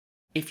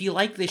If you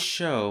like this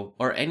show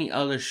or any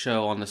other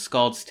show on the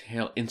Scald's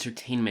Tale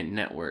Entertainment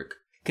Network,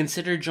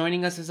 consider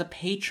joining us as a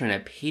patron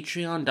at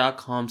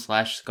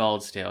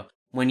patreon.com/scaldstale.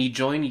 When you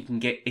join, you can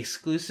get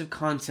exclusive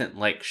content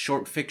like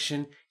short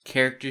fiction,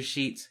 character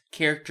sheets,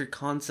 character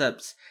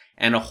concepts,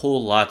 and a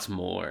whole lot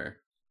more.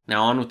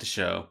 Now on with the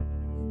show.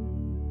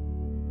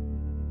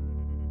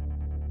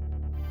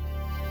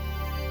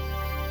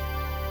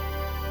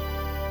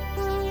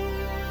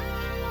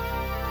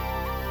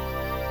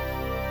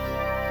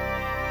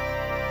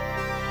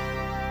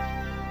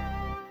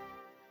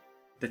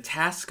 The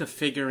task of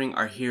figuring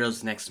our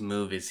hero's next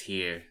move is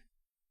here.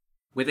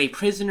 With a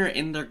prisoner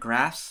in their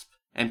grasp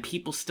and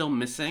people still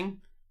missing,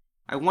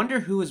 I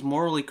wonder who is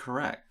morally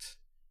correct.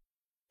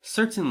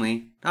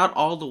 Certainly, not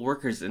all the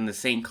workers in the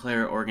St.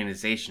 Clair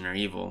organization are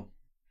evil.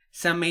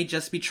 Some may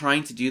just be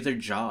trying to do their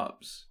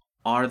jobs.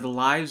 Are the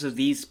lives of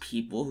these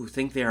people who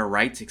think they are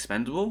right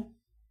expendable?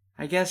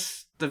 I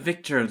guess the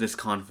victor of this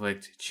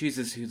conflict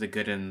chooses who the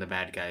good and the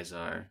bad guys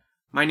are.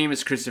 My name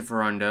is Christopher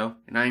Rondo,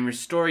 and I am your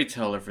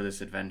storyteller for this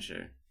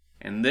adventure.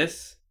 And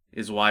this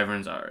is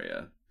Wyvern's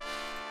Aria.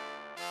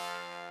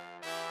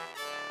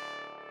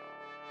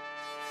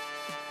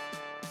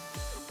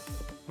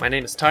 My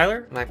name is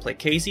Tyler, and I play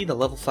Casey, the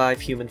level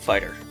 5 human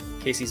fighter.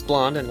 Casey's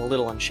blonde and a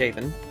little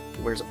unshaven.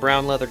 He wears a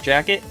brown leather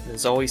jacket and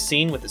is always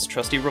seen with his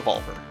trusty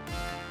revolver.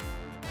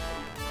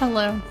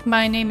 Hello,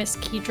 my name is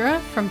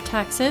Kedra from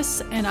Texas,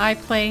 and I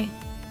play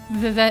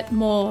Vivette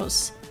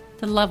Moores,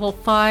 the level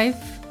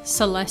 5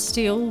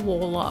 Celestial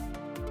Warlock.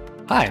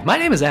 Hi, my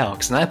name is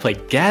Alex, and I play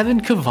Gavin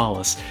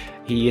Cavalis.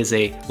 He is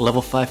a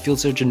level 5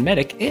 field surgeon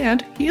medic,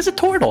 and he is a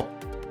turtle.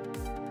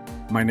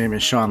 My name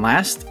is Sean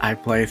Last. I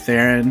play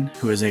Theron,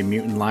 who is a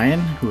mutant lion,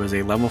 who is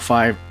a level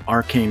 5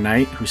 arcane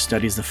knight who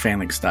studies the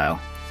Phalanx style.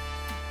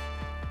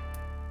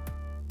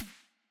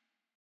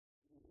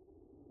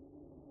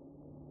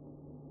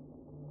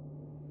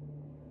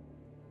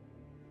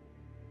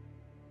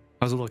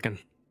 How's it looking?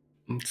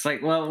 It's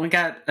like, well, we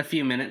got a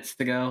few minutes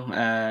to go.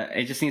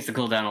 It just needs to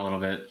cool down a little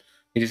bit.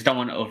 You just don't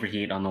want to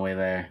overheat on the way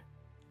there.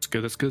 It's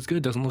good, it's good, it's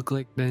good. Doesn't look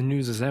like the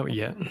news is out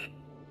yet.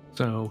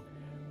 So,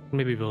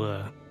 maybe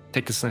we'll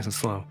take this nice and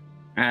slow.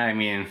 I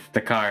mean,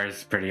 the car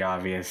is pretty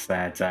obvious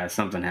that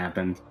something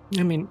happened.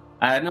 I mean,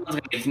 no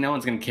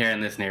one's gonna care in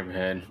this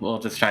neighborhood. We'll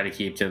just try to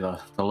keep to the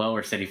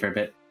lower city for a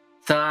bit.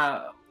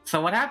 So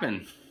what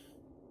happened?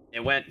 It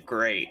went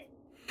great.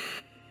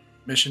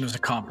 Mission is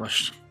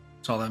accomplished.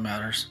 That's all that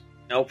matters.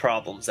 No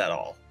problems at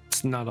all.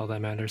 it's not all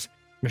that matters.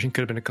 Mission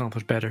could have been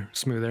accomplished better,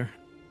 smoother,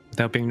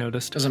 without being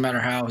noticed. Doesn't matter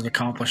how it was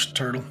accomplished,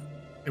 Turtle.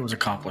 It was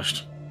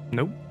accomplished.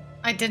 Nope.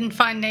 I didn't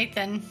find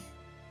Nathan.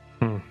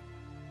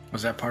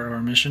 Was that part of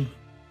our mission?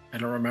 I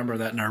don't remember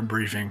that in our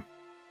briefing.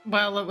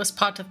 Well, it was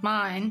part of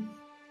mine.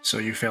 So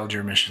you failed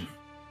your mission.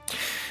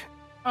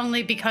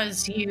 Only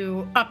because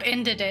you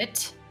upended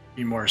it.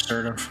 Be more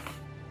assertive.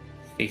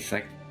 He's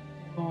like,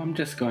 oh, I'm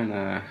just going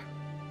to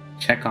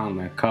check on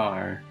the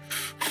car.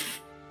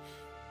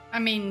 I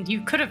mean,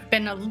 you could have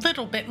been a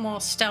little bit more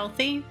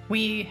stealthy.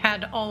 We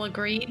had all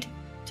agreed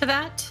to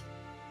that.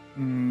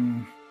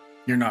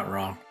 You're not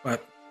wrong,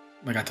 but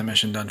I got the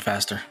mission done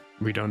faster.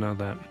 We don't know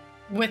that.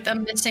 With a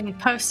missing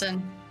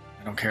person.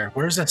 I don't care.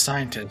 Where's that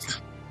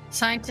scientist?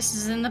 Scientist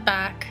is in the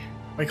back.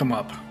 Wake him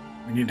up.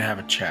 We need to have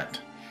a chat.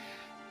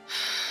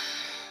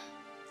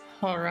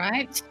 All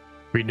right.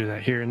 We can do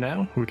that here and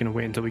now. We're going to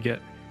wait until we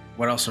get...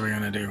 What else are we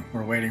going to do?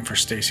 We're waiting for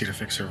Stacy to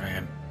fix her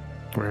van.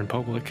 We're in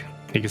public.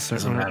 He can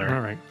start... Doesn't matter.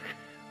 All right.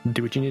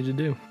 Do what you need to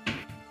do.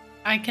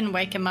 I can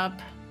wake him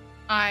up.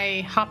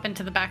 I hop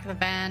into the back of the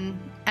van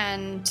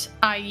and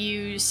I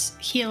use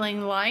Healing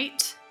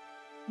Light.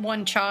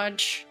 1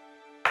 charge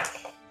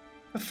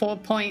for 4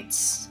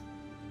 points.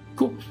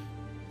 Cool.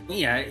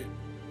 Yeah,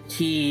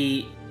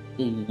 he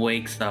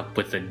wakes up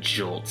with a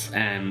jolt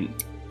and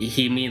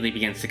he immediately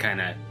begins to kind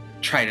of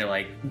try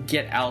to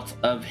get out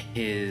of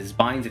his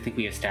binds. I think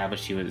we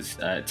established he was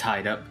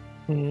tied up.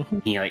 Mm-hmm.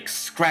 He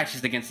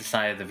scratches against the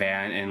side of the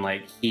van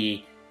and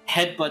he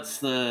headbutts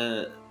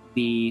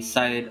the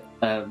side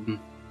of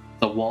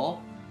the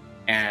wall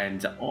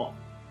and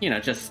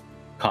just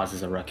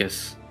causes a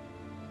ruckus.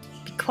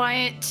 Be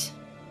quiet.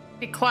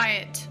 Be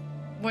quiet.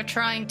 We're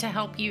trying to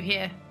help you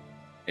here.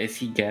 Is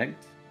he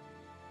gagged?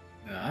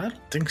 I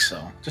don't think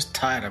so. Just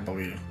tied, I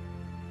believe.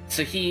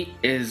 So he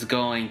is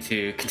going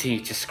to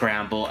continue to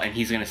scramble and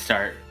he's going to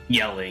start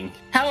yelling,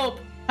 "Help!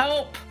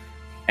 Help!"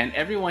 And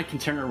everyone can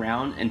turn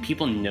around and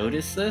people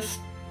notice this,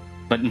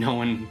 but no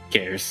one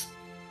cares.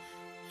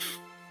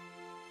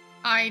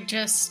 I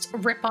just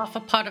rip off a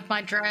part of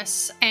my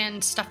dress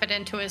and stuff it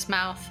into his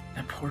mouth.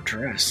 That poor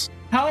dress.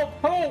 Help!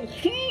 Help!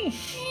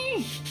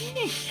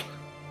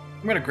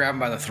 I'm gonna grab him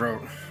by the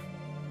throat.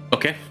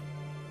 Okay.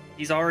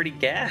 He's already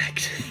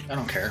gagged. I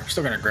don't care. I'm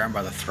still gonna grab him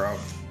by the throat.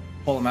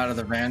 Pull him out of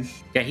the van.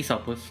 Yeah, he's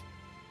helpless.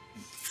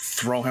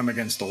 Throw him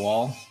against the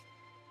wall.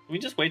 Can we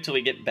just wait till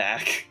we get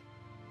back?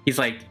 He's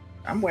like,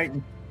 I'm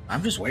waiting.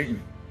 I'm just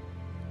waiting.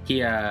 he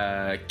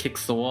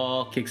kicks the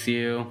wall, kicks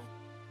you.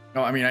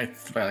 No, I mean, I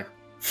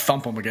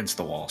thump him against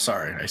the wall.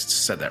 Sorry, I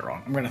said that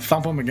wrong. I'm gonna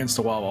thump him against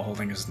the wall while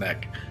holding his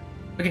neck.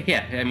 Okay,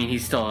 yeah. I mean,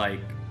 he's still like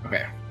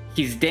Okay.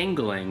 he's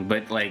dangling,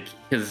 but like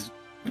his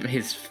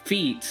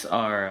feet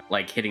are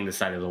like hitting the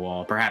side of the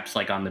wall, perhaps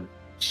like on the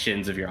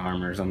shins of your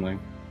armor or something.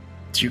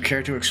 Do you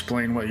care to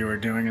explain what you were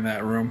doing in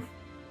that room?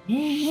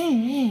 You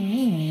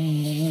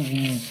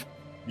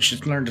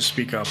should learn to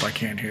speak up. I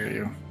can't hear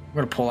you. I'm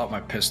gonna pull out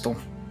my pistol.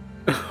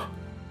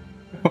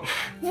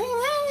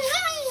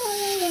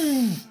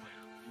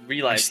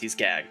 Realize he's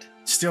gagged.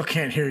 Still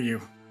can't hear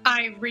you.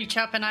 I reach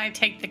up and I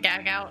take the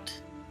gag out.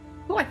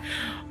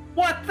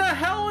 What the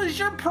hell is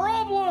your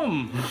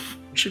problem?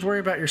 You should worry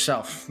about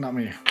yourself, not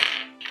me.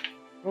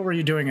 What were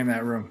you doing in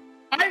that room?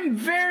 I'm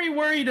very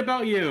worried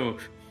about you.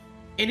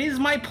 It is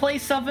my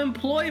place of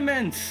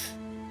employment.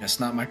 That's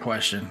not my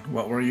question.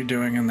 What were you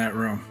doing in that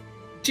room?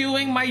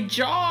 Doing my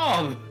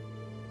job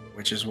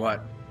Which is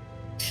what?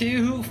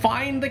 to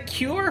find the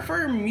cure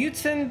for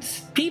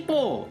mutant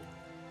people.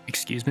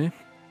 Excuse me?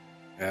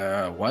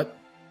 What?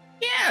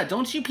 Yeah,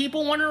 don't you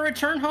people want to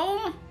return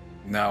home?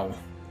 No.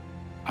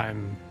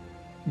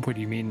 What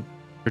do you mean,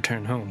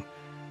 return home?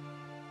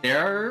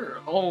 There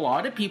are a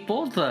lot of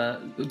people.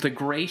 The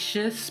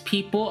gracious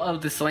people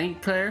of the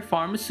St. Clair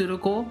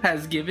Pharmaceutical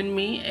has given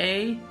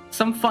me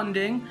some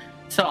funding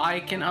so I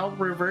can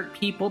revert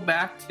people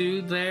back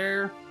to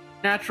their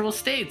natural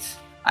states.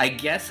 I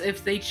guess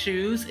if they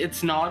choose,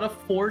 it's not a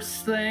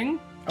forced thing.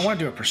 I want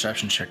to do a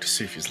perception check to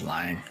see if he's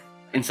lying.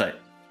 Insight.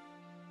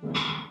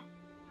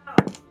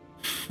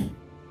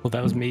 Well,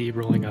 that was me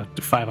rolling a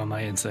 5 on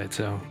my insight,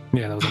 so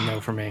yeah, that was a no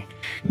for me.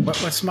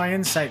 What's my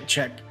insight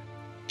check?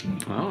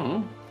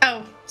 Oh.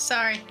 Oh,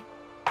 sorry.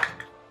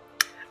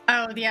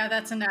 Oh, yeah,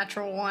 that's a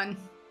natural 1.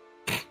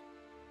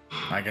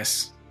 I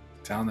guess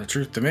telling the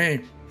truth to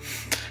me.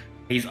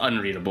 He's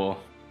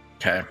unreadable.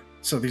 Okay.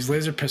 So these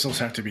laser pistols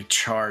have to be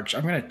charged.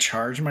 I'm going to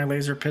charge my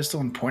laser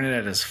pistol and point it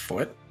at his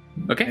foot.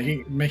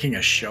 Okay. Making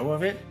a show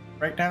of it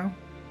right now.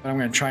 But I'm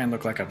going to try and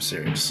look like I'm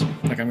serious.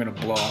 Like I'm going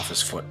to blow off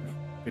his foot.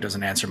 He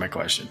doesn't answer my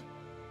question.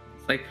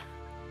 It's like,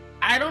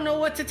 I don't know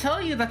what to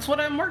tell you. That's what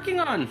I'm working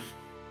on.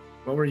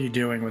 What were you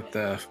doing with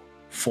the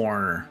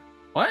foreigner?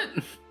 What?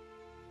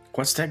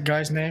 What's that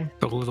guy's name?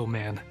 The little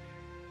man.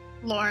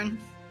 Lauren.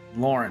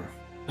 Lauren.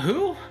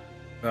 Who?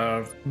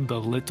 Uh, The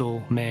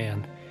little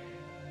man.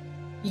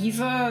 He's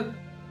what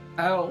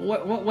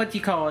do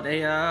you call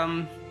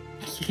it?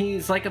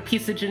 He's like a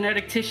piece of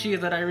genetic tissue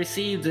that I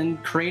received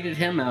and created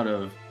him out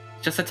of.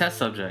 Just a test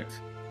subject.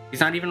 He's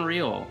not even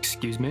real.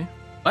 Excuse me?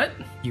 What?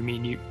 You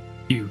mean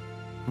you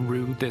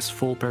grew this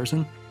full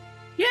person?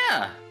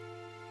 Yeah.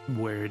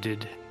 Where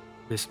did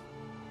this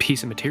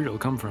piece of material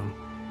come from?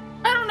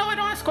 I don't know. I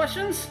don't ask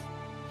questions.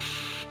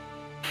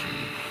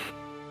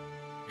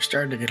 you're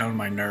starting to get on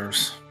my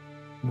nerves.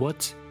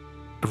 What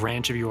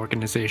branch of your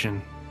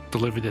organization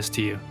delivered this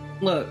to you?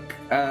 Look,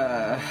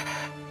 I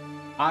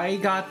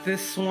got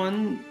this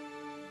one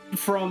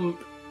from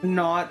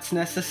not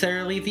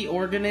necessarily the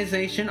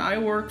organization I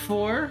work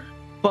for,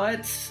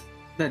 but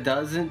that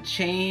doesn't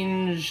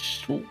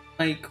change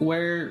like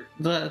where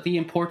the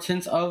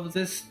importance of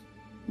this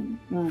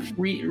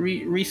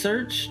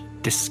research.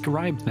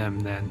 Describe them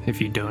then,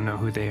 if you don't know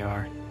who they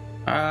are.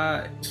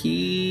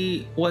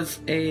 He was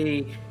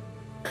a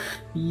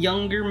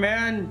younger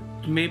man,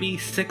 maybe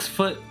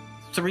 6'3",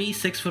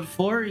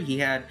 6'4". He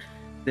had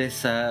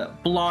this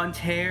blonde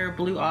hair,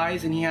 blue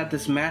eyes, and he had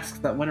this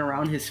mask that went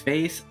around his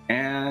face.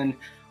 And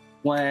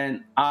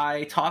when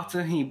I talked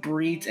to him, he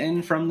breathed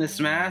in from this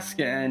mask,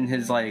 and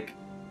his like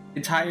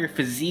entire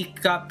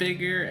physique got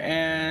bigger.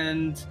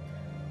 And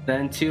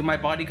then 2 of my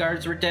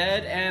bodyguards were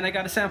dead, and I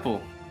got a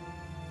sample.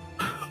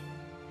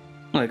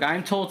 Look,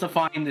 I'm told to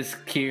find this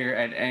cure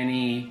at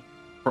any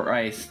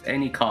price,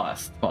 any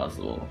cost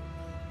possible.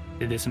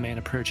 Did this man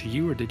approach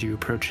you, or did you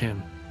approach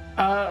him?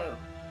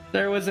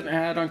 There was an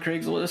ad on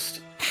Craigslist.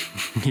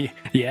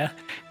 Yeah?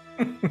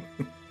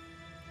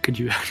 Could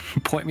you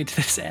point me to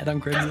this ad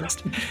on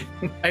Craigslist?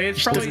 It's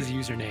Just probably as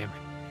his username.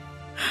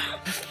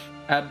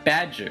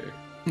 Badger.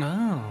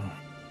 Oh.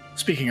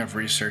 Speaking of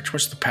research,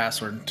 what's the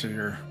password to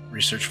your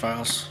research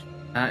files?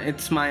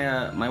 It's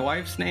my my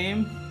wife's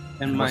name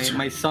and What's her-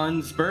 my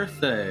son's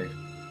birthday.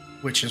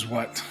 Which is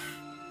what?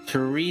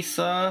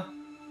 Teresa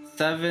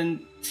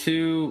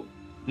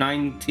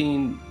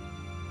 7/2/19.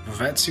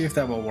 Let's see if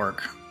that will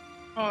work.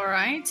 All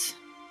right.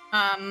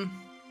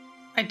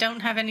 I don't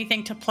have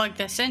anything to plug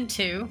this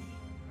into.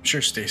 I'm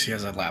sure Stacy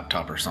has a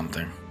laptop or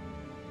something.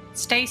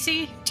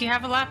 Stacy, do you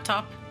have a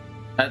laptop?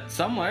 That's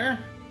somewhere.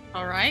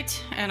 All right.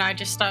 And I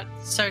just start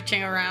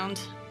searching around.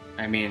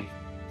 I mean,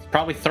 it's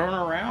probably thrown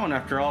around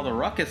after all the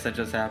ruckus that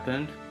just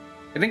happened.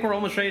 I think we're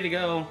almost ready to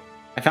go.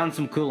 I found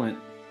some coolant.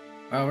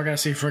 Well, we're gonna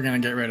see if we're gonna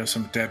get rid of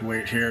some dead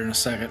weight here in a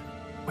second.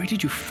 Where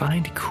did you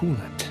find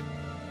coolant?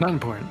 Not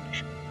important.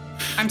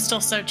 I'm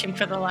still searching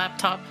for the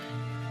laptop.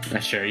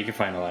 Sure, you can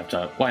find a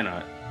laptop. Why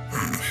not?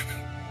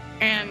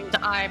 And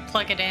I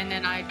plug it in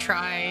and I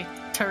try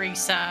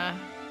Teresa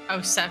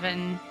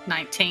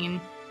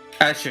 0719.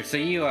 Sure. So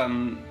you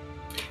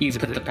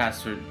put the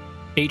password.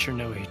 H or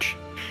no H?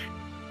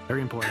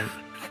 Very important.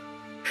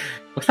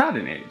 Without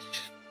an age.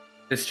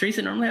 Does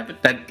Teresa normally have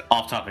it? That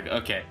off topic.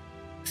 Okay.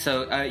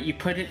 So you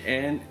put it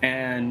in,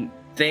 and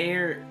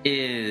there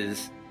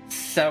is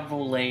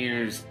several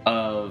layers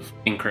of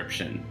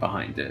encryption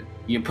behind it.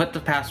 You put the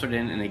password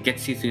in, and it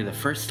gets you through the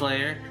first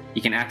layer.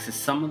 You can access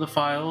some of the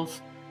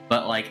files,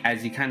 but like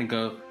as you kind of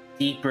go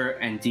deeper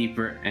and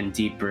deeper and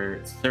deeper,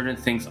 certain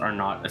things are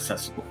not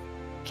accessible.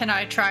 Can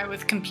I try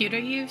with computer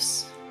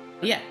use?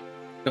 Yeah,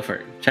 go for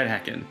it. Try to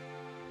hack in.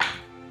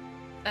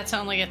 That's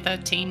only a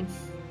 13.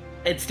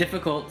 It's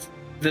difficult.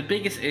 The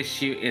biggest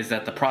issue is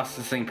that the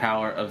processing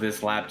power of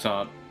this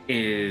laptop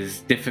is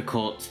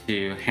difficult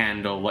to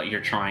handle what you're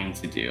trying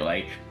to do.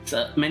 Like,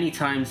 so many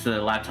times the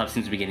laptop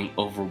seems to be getting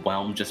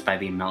overwhelmed just by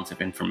the amount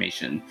of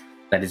information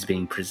that is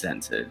being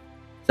presented.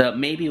 So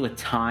maybe with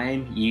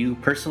time, you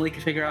personally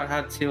can figure out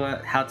how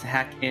to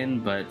hack in,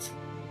 but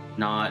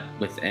not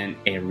within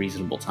a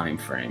reasonable time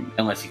frame,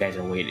 unless you guys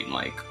are waiting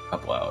like a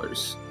couple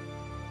hours.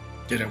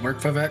 Did it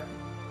work, Vivek?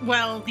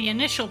 Well, the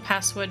initial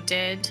password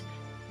did,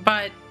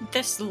 but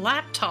this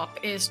laptop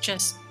is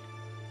just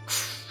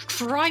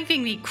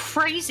driving me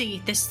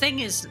crazy. This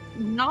thing is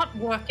not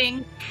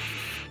working.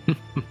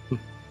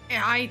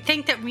 I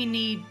think that we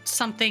need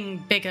something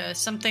bigger,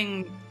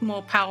 something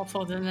more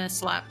powerful than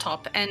this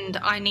laptop, and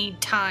I need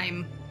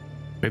time.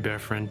 Maybe our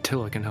friend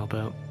Tilla can help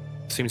out.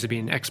 Seems to be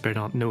an expert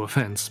on, no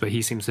offense, but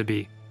he seems to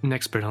be an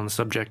expert on the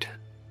subject.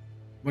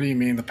 What do you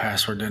mean the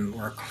password didn't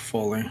work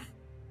fully?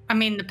 I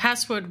mean, the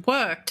password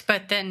worked,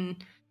 but then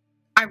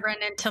I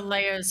ran into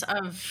layers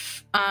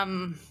of,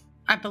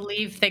 I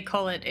believe they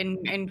call it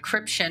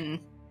encryption.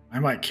 I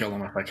might kill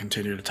him if I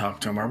continue to talk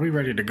to him. Are we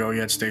ready to go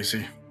yet,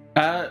 Stacy?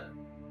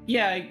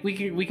 Yeah,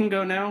 we can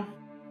go now.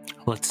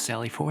 Let's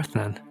sally forth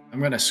then. I'm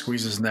gonna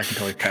squeeze his neck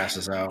until he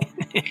passes out.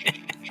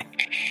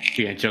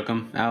 Yeah, choke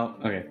him out.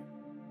 Okay.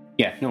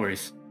 Yeah, no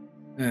worries.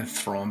 And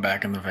throw him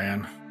back in the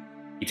van.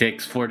 He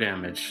takes 4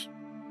 damage.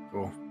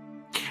 Cool.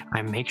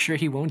 I make sure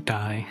he won't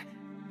die.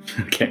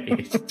 Okay,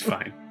 it's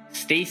fine.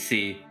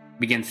 Stacy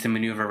begins to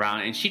maneuver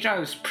around, and she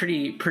drives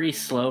pretty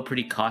slow,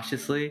 pretty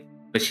cautiously.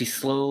 But she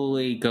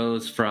slowly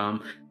goes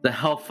from the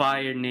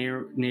Hellfire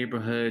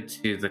neighborhood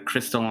to the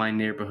Crystalline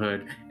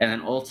neighborhood, and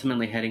then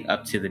ultimately heading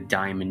up to the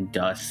Diamond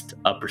Dust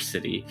upper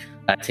city,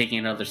 taking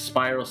another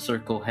spiral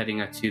circle,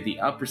 heading up to the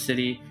upper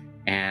city,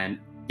 and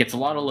gets a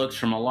lot of looks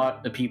from a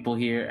lot of people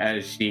here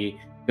as she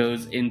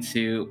goes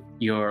into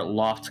your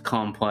loft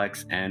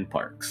complex and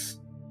parks.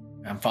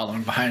 I'm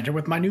following behind her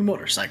with my new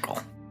motorcycle.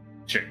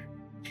 Sure.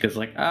 She goes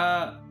like,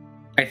 I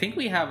think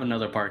we have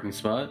another parking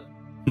spot.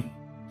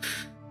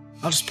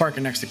 I'll just park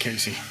it next to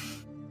Casey.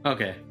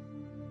 Okay.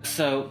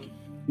 So,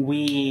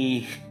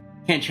 we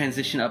can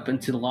transition up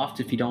into the loft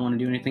if you don't want to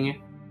do anything here?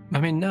 I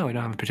mean, no, we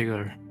don't have a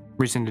particular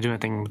reason to do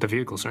anything with the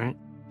vehicles, right?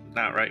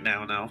 Not right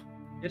now, no.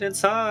 Get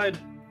inside.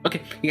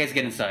 Okay, you guys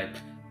get inside.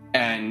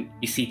 And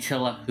you see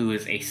Tilla, who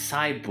is a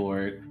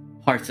cyborg.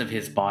 Parts of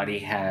his body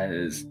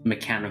has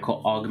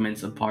mechanical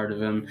augments a part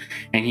of him.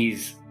 And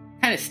he's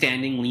kind of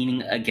standing,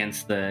 leaning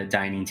against the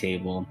dining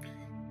table,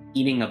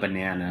 eating a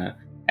banana.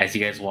 As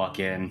you guys walk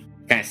in,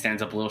 kind of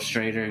stands up a little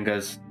straighter and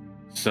goes,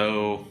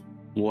 "So,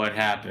 what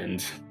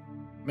happened?"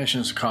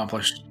 Mission's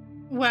accomplished.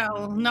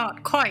 Well,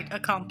 not quite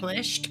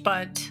accomplished,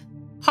 but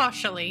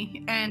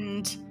partially.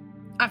 And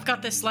I've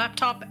got this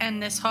laptop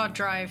and this hard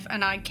drive,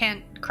 and I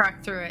can't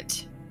crack through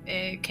it.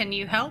 Can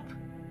you help?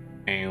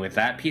 And with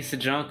that piece of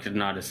junk,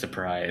 not a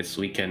surprise.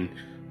 We can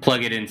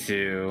plug it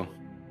into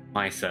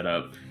my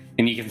setup.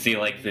 And you can see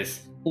like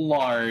this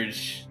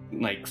large,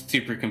 like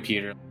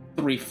supercomputer,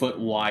 3-foot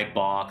wide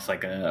box,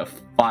 like a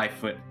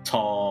 5-foot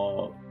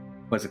tall,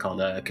 what's it called?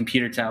 A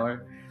computer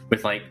tower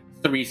with like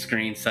 3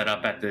 screens set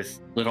up at this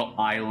little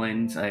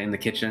island in the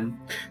kitchen.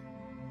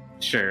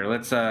 Sure,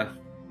 let's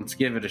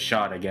give it a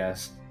shot, I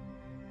guess.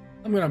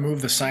 I'm gonna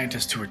move the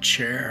scientist to a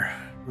chair,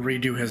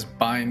 redo his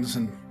binds,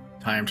 and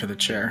tie him to the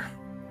chair.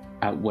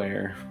 Out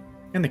where?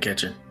 In the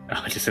kitchen.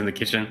 Oh, just in the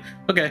kitchen?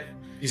 Okay.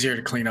 Easier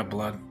to clean up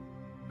blood.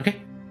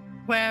 Okay.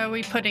 Where are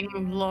we putting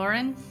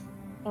Lauren?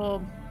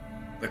 Or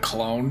The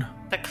clone.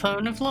 the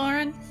clone of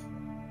Lauren?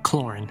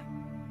 Chlorine.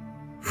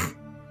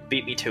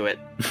 Beat me to it.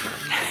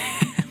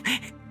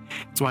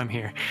 That's why I'm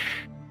here.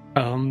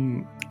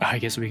 I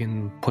guess we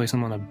can place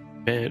him on a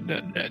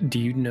bed. Do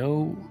you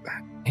know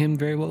him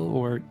very well,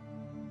 or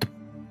the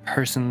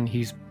person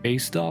he's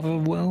based off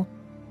of well?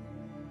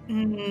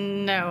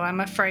 No, I'm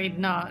afraid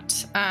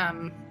not.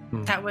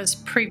 That was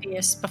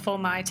before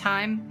my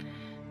time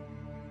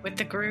with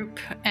the group,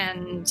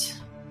 and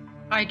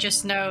I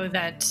just know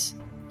that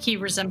he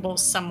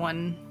resembles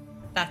someone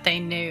that they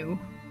knew.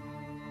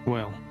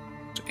 Well,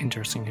 it's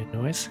interesting to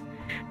noise.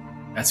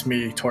 That's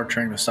me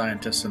torturing the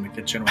scientist in the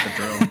kitchen with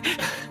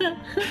a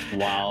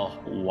drill.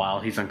 While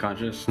he's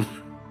unconscious.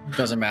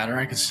 Doesn't matter,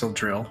 I can still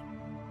drill.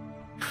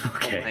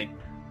 Okay.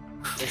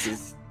 This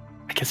is...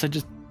 I guess I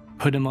just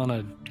put him on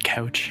a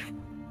couch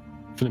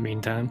for the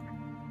meantime.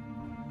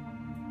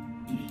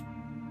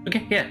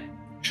 Okay, yeah,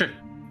 sure.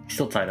 He's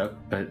still tied up,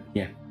 but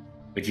yeah.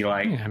 Would you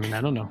like? Yeah, I mean,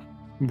 I don't know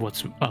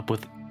what's up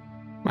with,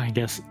 I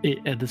guess, it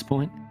at this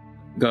point.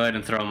 Go ahead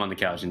and throw him on the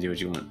couch and do what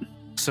you want.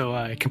 So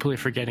completely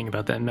forgetting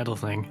about that metal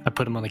thing, I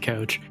put him on the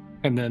couch,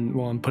 and then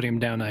while I'm putting him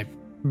down, I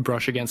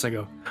brush against. I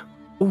go,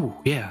 "Ooh,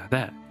 yeah,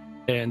 that."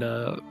 And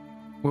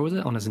where was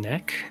it? On his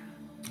neck?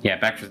 Yeah,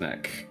 back to his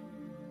neck.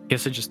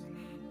 Guess I just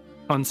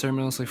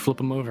unceremoniously flip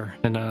him over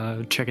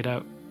and check it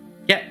out.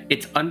 Yeah,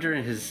 it's under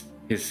his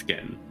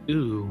skin.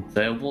 Ooh.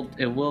 So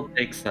it will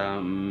take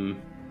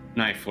some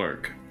knife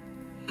work.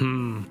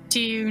 Hmm.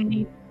 Do you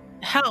need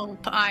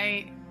help?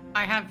 I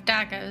have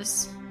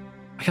daggers.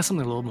 I got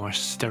something a little more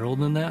sterile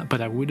than that,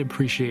 but I would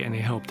appreciate any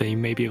help that you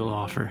may be able to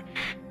offer.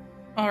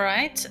 All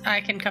right,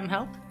 I can come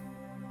help.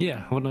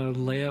 Yeah, I want to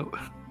lay out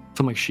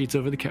some like sheets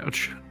over the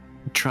couch,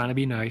 trying to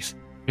be nice.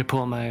 I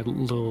pull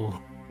out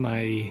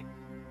my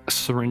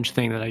syringe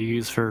thing that I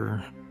use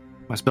for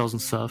my spells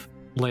and stuff,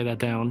 lay that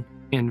down,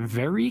 and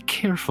very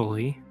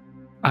carefully,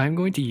 I'm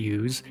going to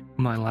use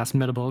my last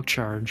metabolic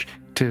charge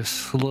to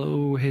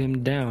slow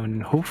him down.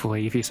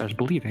 Hopefully, if he starts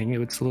bleeding, it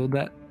would slow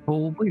that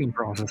whole bleeding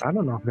process. I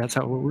don't know if that's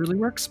how it really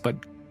works, but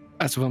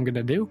that's what I'm going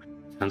to do.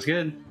 Sounds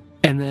good.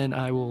 And then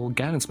I will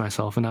guidance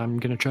myself, and I'm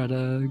going to try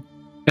to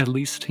at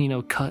least,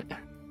 cut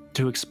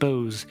to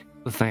expose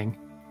the thing,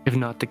 if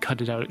not to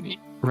cut it out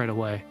right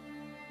away.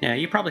 Yeah,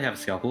 you probably have a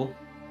scalpel.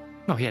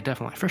 Oh, yeah,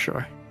 definitely, for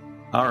sure.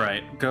 All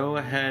right, go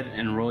ahead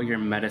and roll your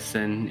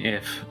medicine.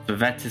 If the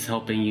vet is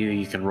helping you,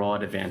 you can roll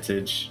at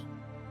advantage.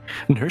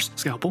 Nurse,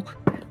 scalpel.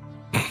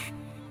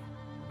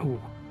 Oh,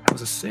 that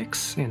was a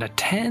 6 and a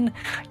 10.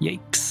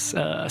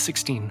 Yikes,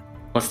 16.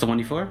 What's the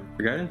 1d4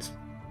 for guidance?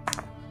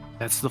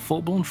 That's the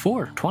full-blown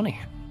 4, 20.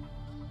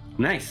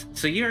 Nice.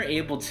 So you're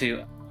able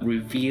to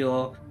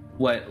reveal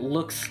what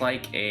looks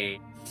like a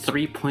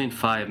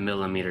 3.5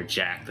 millimeter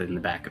jack in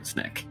the back of his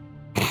neck.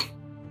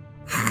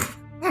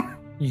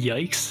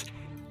 Yikes.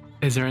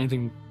 Is there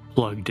anything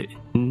plugged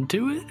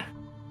into it?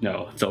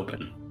 No, it's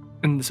open.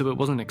 And so it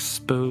wasn't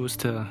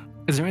exposed to...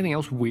 Is there anything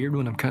else weird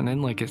when I'm cutting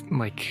in?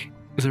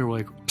 Is there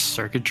like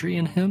circuitry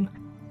in him?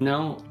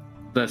 No,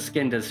 the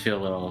skin does feel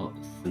a little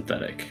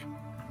synthetic.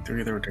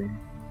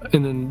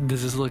 And then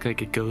does this look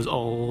like it goes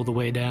all the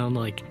way down?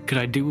 Like, could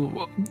I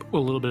do a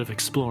little bit of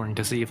exploring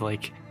to see if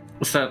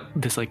So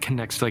this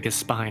connects to his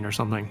spine or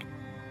something?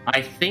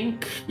 I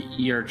think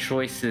your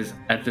choices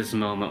at this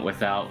moment,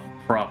 without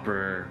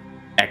proper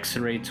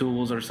X-ray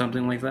tools or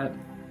something like that,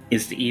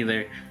 is to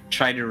either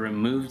try to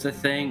remove the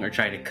thing or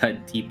try to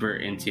cut deeper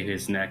into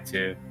his neck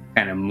to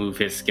kind of move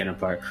his skin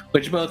apart,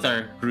 which both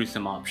are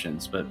gruesome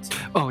options. But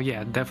Oh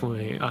yeah,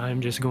 definitely.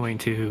 I'm just gonna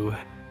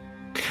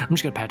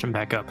patch him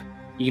back up.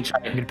 you can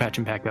I'm gonna patch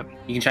him back up.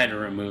 try to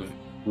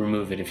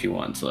remove it if you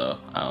want. So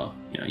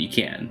you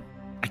can.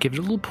 I give it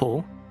a little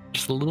pull,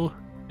 just a little.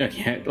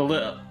 Okay, a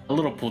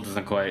little pull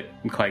doesn't quite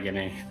get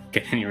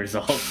any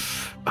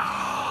results.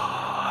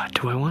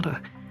 Do I want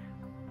to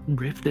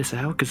rip this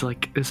out? Because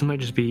this might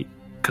just be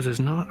because it's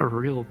not a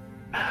real.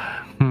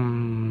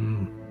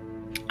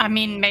 I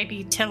mean,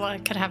 maybe Tilla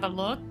could have a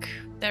look.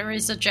 There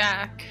is a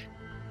jack.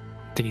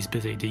 I think he's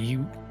busy.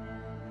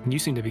 You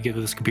seem to be good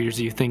with this computer.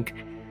 Do you think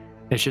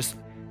it's just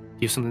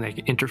you have something that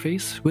can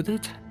interface with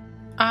it?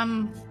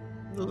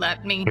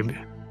 Let me Maybe.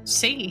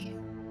 see.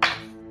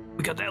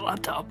 We got that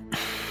laptop.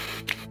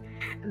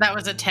 That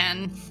was a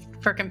 10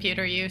 for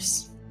computer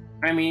use.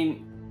 I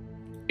mean,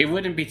 it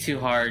wouldn't be too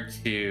hard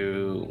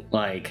to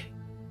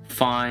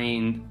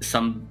find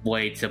some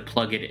way to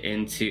plug it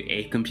into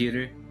a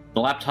computer. The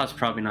laptop's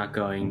probably not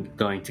going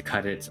to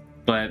cut it,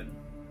 but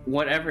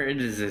whatever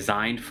it is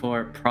designed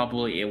for,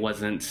 probably it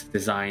wasn't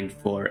designed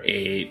for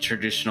a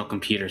traditional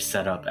computer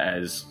setup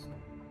as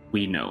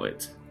we know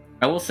it.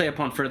 I will say,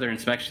 upon further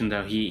inspection,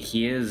 though,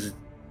 he is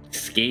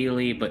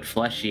scaly but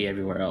fleshy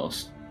everywhere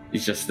else.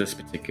 It's just this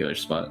particular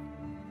spot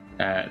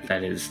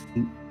that is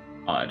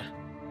odd.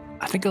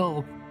 I think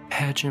I'll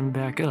patch him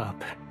back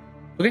up.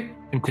 Okay.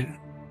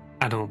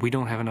 We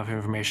don't have enough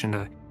information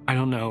to. I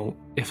don't know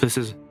if this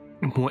is.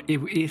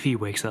 If he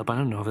wakes up, I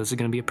don't know if this is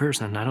going to be a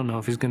person. I don't know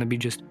if he's going to be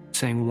just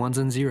saying ones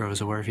and zeros,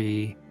 or if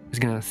he is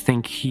going to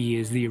think he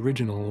is the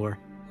original, or...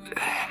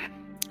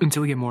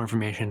 Until we get more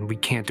information, we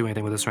can't do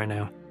anything with this right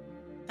now.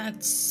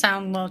 That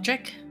sound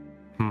logic.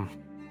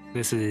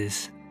 This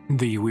is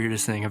the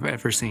weirdest thing I've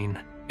ever seen.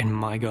 And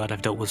my god,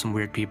 I've dealt with some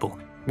weird people.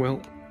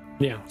 Well,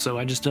 yeah, so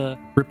I just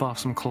rip off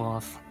some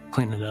cloth,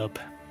 clean it up,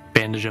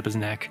 bandage up his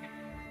neck.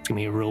 It's going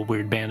to be a real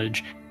weird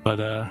bandage. But,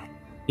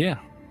 yeah.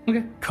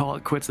 Okay. Call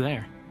it quits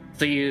there.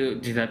 So you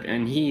do that,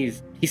 and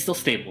he's still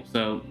stable.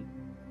 So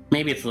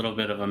maybe it's a little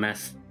bit of a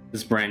mess.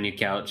 This brand new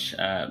couch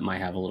might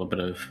have a little bit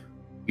of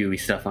gooey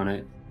stuff on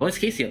it. What's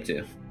Casey up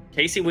to?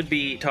 Casey would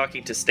be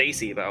talking to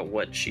Stacy about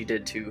what she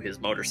did to his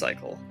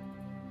motorcycle.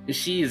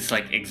 She's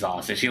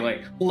exhausted. She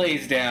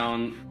lays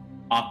down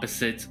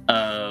opposite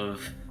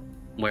of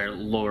where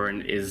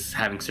Lauren is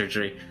having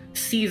surgery,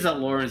 sees that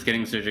Lauren's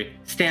getting surgery,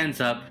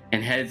 stands up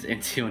and heads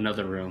into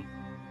another room.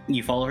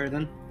 You follow her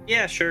then?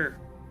 Yeah, sure.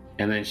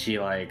 And then she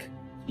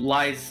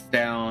lies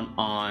down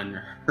on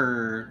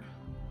her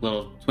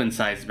little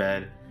twin-sized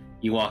bed.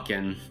 You walk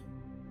in.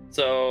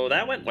 So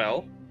that went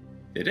well.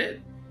 Did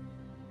it?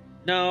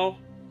 No,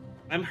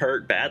 I'm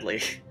hurt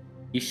badly.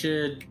 You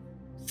should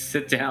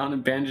sit down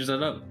and bandage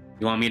it up.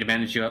 You want me to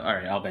bandage you up? All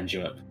right, I'll bandage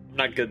you up. I'm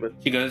not good with.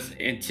 She goes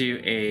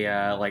into a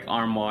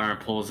armoire and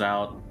pulls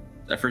out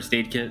a first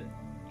aid kit.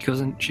 She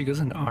goes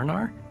into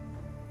Arnar?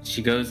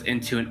 She goes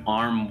into an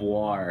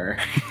armoire.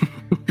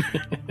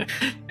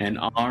 And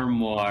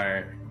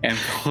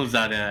pulls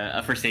out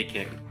a first aid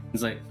kit.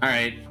 He's like, all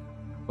right,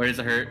 where does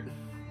it hurt?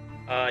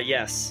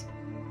 Yes.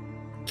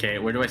 Okay,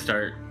 where do I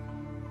start?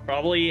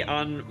 Probably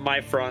on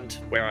my front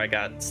where I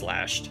got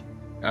slashed.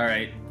 All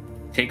right,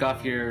 take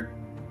off your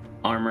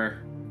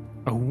armor.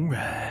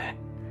 Alright.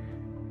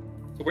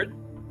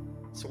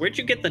 So where'd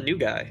you get the new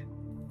guy?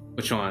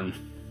 Which one?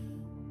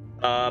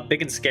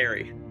 Big and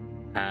scary.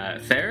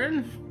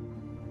 Theron?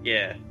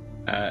 Yeah.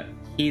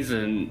 He's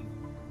an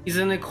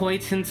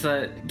acquaintance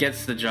that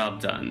gets the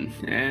job done,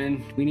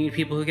 and we need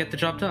people who get the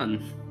job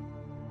done.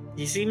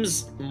 He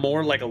seems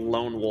more like a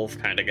lone wolf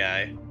kind of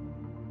guy.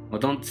 Well,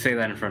 don't say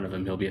that in front of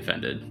him; he'll be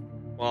offended.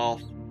 Well,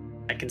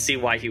 I can see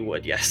why he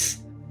would.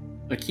 Yes.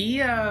 Look,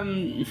 he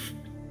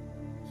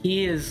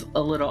is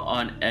a little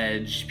on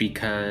edge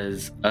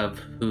because of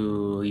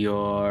who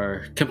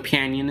your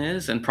companion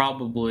is, and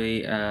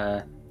probably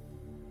a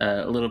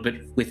little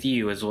bit with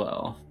you as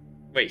well.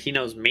 Wait, he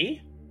knows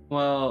me?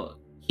 Well,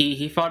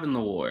 he fought in the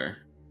war.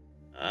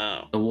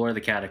 Oh. The war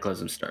the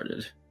Cataclysm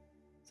started.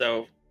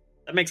 So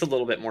that makes a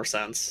little bit more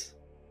sense.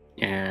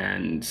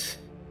 And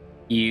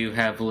you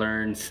have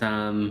learned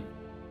some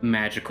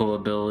magical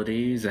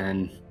abilities,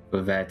 and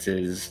Vivette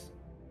is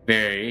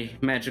very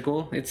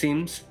magical, it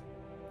seems.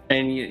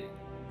 And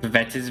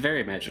Vivette is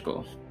very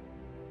magical.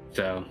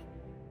 So.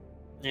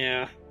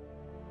 Yeah.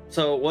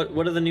 So what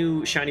do the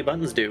new shiny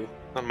buttons do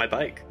on my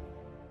bike?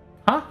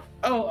 Huh?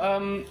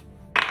 Oh,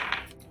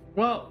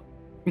 well,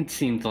 it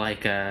seemed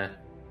like I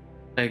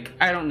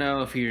don't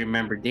know if you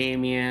remember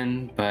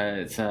Damien,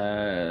 but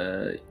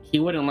he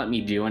wouldn't let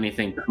me do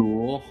anything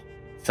cool,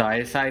 so I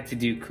decided to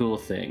do cool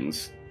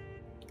things.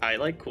 I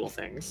like cool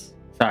things.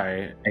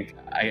 Sorry,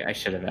 I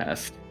should have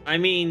asked. I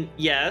mean,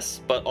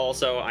 yes, but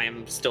also I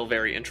am still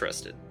very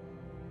interested.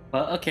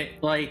 Well, okay,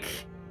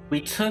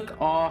 we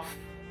took off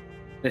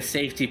the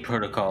safety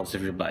protocols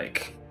of your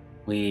bike.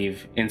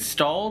 We've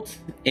installed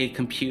a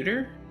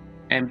computer,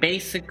 and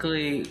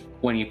basically,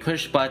 when you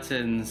push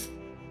buttons,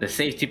 the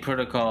safety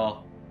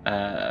protocol,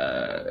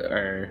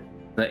 or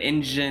the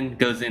engine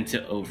goes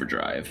into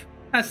overdrive.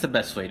 That's the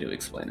best way to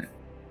explain it.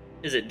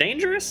 Is it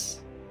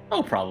dangerous?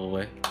 Oh,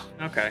 probably.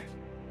 Okay.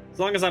 As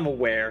long as I'm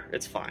aware,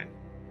 it's fine.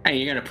 Hey,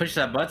 you're gonna push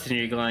that button,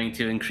 you're going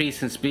to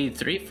increase in speed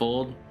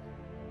threefold.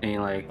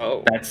 And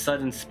Oh. that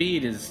sudden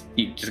speed is,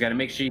 you just gotta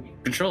make sure you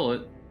control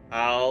it.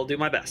 I'll do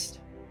my best.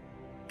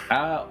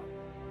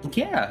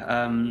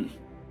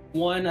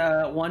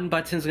 One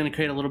button's gonna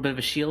create a little bit of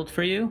a shield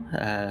for you.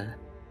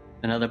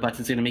 Another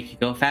button's gonna make you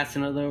go fast.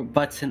 Another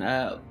button,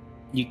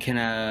 you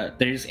can,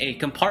 there's a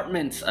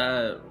compartment,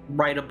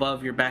 right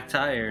above your back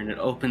tire, and it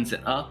opens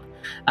it up.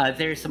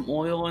 There's some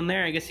oil in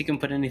there. I guess you can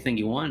put anything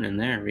you want in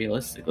there,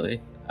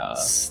 realistically.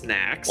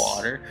 Snacks.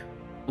 Water.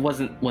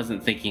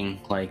 Wasn't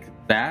thinking like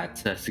that.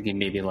 Thinking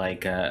maybe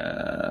like,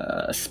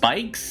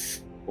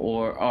 spikes,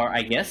 or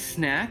I guess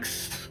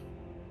snacks.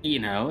 I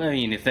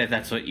mean, if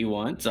that's what you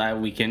want,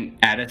 we can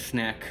add a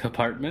snack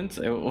compartment.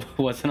 It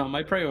wasn't on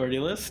my priority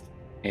list.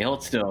 Hey,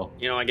 hold still.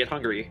 I get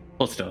hungry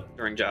Hold still.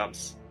 during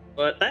jobs.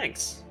 But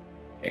thanks.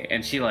 Okay,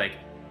 and she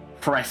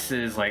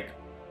presses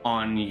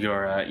on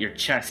your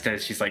chest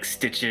as she's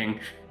stitching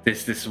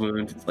this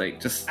wound.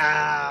 It's just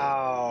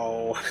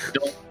Ow.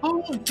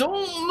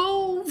 don't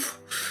move.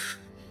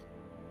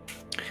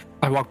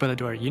 I walk by the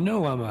door. I'm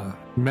a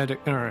medic.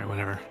 Alright,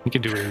 whatever. You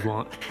can do what you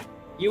want.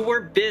 You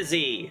were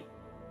busy.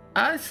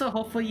 So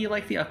hopefully you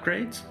like the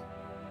upgrades.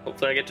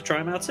 Hopefully I get to try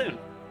them out soon.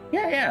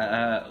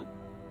 Yeah.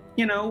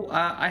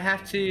 I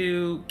have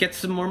to get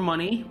some more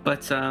money,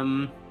 but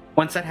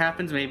once that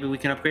happens, maybe we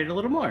can upgrade a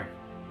little more.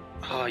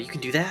 Oh, you can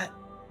do that?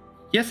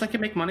 Yes, I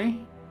can make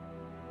money.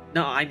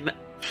 No, I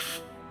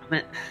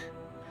meant...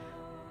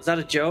 Was that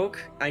a joke?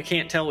 I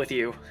can't tell with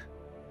you.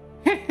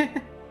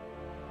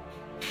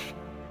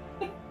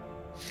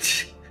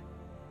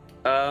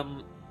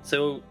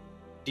 So,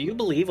 do you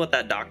believe what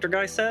that doctor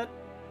guy said?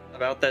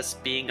 About this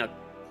being a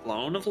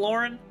clone of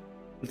Lauren?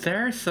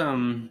 There are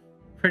some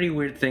pretty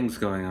weird things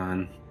going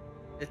on.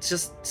 It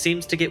just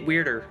seems to get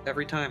weirder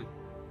every time.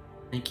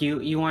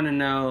 You want to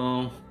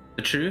know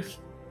the truth?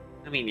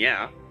 I mean,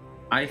 yeah.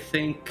 I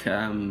think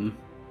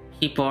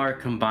people are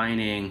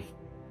combining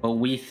what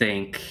we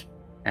think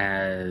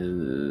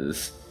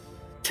as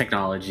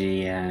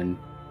technology and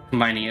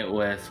combining it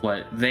with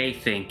what they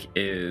think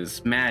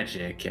is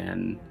magic,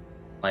 and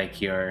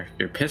your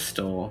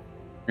pistol,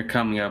 you're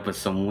coming up with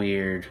some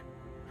weird,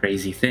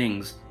 crazy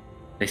things.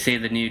 They say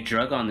the new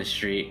drug on the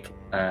street,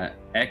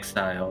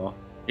 Exile,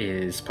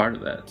 is part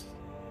of that.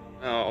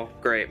 Oh,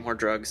 great, more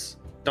drugs.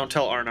 Don't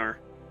tell Arnar.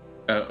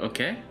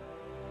 Okay.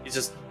 He's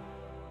just...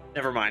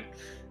 Never mind.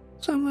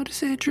 Somebody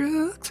say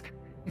drugs.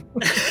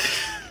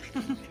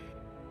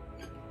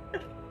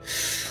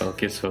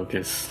 Focus.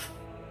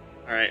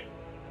 Alright.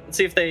 Let's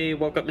see if they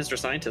woke up Mr.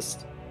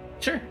 Scientist.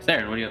 Sure.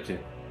 Theron, what are you up to?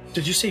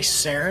 Did you say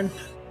Saren?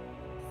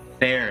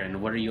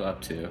 Theron, what are you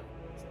up to?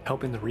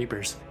 Helping the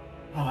Reapers.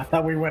 Oh, I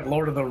thought we went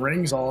Lord of the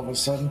Rings all of a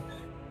sudden.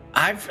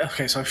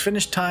 So I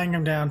finished tying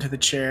him down to the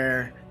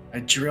chair. I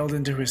drilled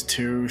into his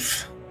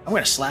tooth. I'm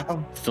gonna slap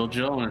him. Still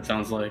drilling, it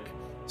sounds like.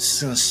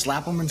 Just gonna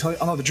slap him until.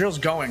 Oh no, the drill's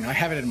going. I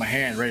have it in my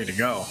hand, ready to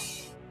go.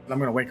 But I'm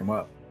gonna wake him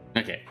up.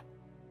 Okay.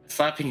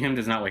 Slapping him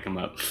does not wake him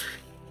up.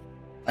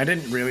 I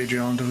didn't really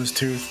drill into his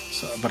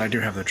tooth, but I do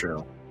have the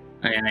drill.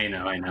 I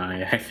know.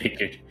 I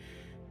figured.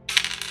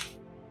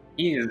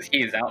 He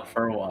is out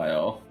for a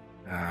while.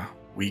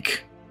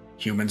 Weak.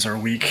 Humans are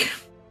weak.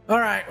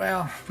 Alright,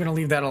 well, I'm gonna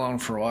leave that alone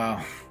for a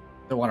while.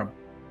 Don't want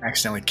to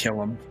accidentally kill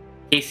him.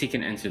 Casey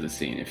can enter the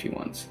scene if he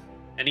wants.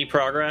 Any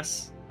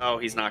progress? Oh,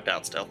 he's knocked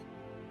out still.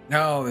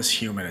 No, this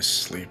human is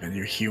sleeping.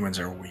 You humans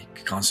are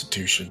weak.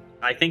 Constitution.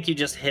 I think you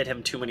just hit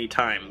him too many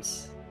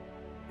times.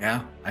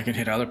 Yeah, I can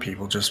hit other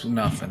people just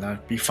enough and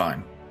that'd be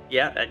fine.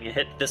 Yeah, and you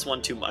hit this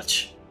one too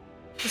much.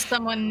 Does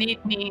someone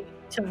need me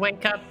to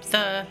wake up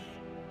the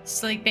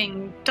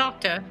sleeping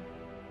doctor?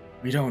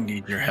 We don't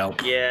need your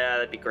help. Yeah,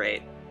 that'd be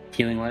great.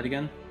 Healing light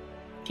again?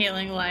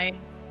 Healing light.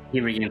 He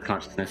regains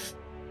consciousness.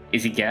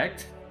 Is he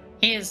gagged?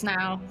 He is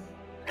now.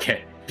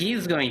 Okay. He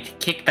is going to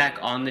kick back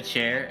on the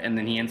chair and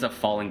then he ends up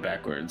falling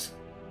backwards.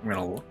 I'm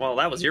gonna. Well,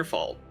 that was your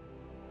fault.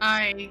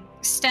 I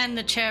stand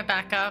the chair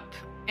back up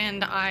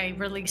and I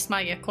release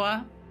my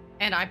Iqua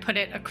and I put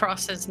it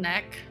across his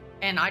neck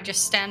and I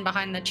just stand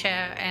behind the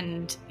chair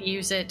and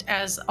use it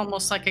as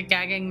almost like a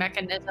gagging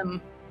mechanism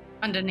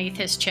underneath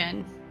his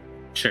chin.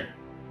 Sure.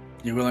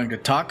 You willing to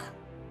talk?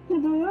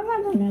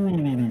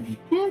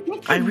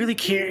 I really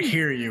can't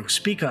hear you.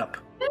 Speak up.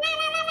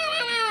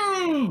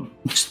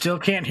 Still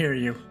can't hear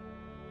you.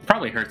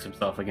 Probably hurts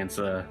himself against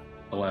a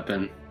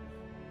weapon.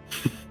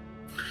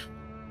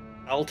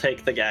 I'll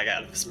take the gag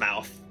out of his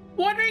mouth.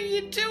 What are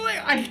you doing?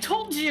 I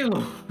told you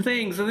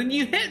things and then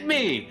you hit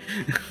me.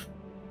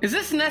 Is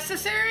this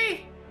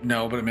necessary?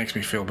 No, but it makes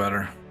me feel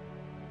better.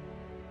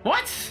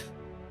 What?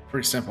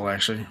 Pretty simple,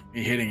 actually.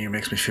 Me hitting you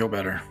makes me feel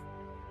better.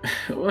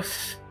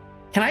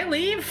 Can I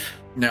leave?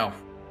 No.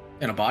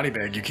 In a body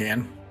bag, you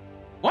can.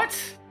 What?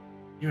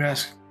 You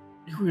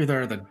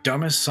either are the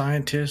dumbest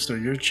scientist or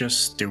you're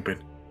just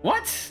stupid.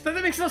 What? That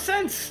makes no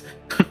sense.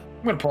 I'm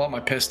gonna pull out my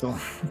pistol,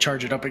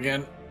 charge it up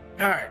again.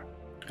 All right.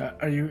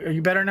 Are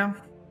you better now?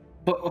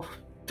 But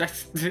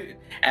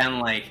and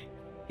like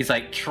he's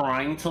like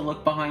trying to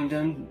look behind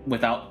him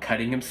without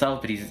cutting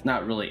himself, but he's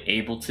not really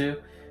able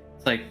to.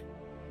 It's like,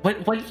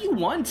 what do you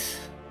want?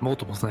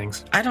 Multiple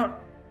things. I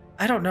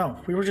don't know.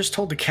 We were just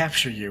told to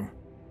capture you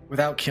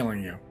without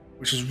killing you,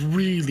 which is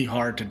really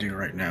hard to do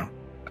right now.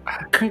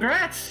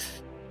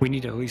 Congrats. We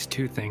need at least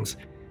two things.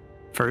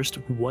 First,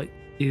 what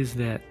is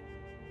that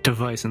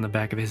device in the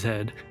back of his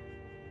head?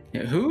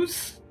 Yeah,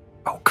 whose?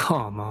 Oh,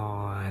 come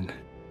on.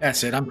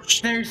 That's it.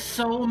 There's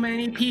so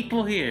many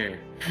people here.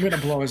 I'm gonna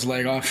blow his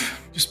leg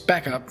off. Just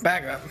back up.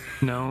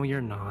 No,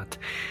 you're not.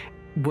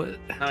 What?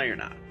 No, you're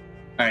not.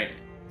 All right.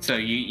 So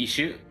you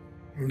shoot?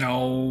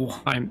 No.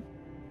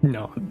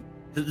 No.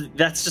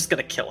 That's just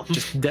gonna kill him.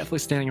 Just definitely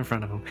standing in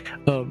front of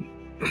him.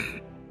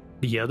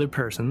 The other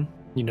person,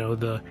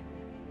 the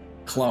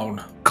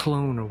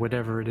Clone or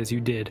whatever it is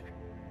you did.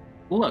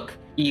 Look,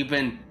 you've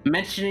been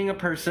mentioning a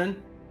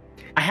person.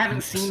 I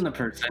haven't seen the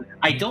person.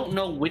 I don't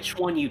know which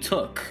one you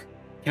took.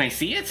 Can I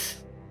see it?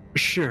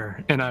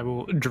 Sure, and I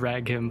will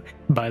drag him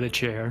by the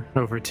chair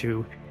over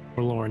to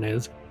where Lauren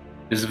is.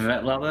 Does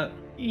Vivette allow that?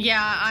 Yeah,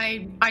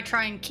 I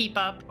try and keep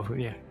up.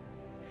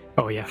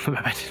 Oh yeah,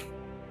 my bad.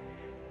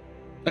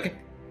 Okay.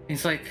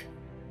 He's like,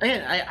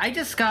 yeah, I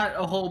just got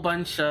a whole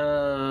bunch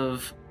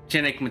of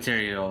genetic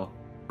material.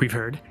 We've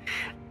heard.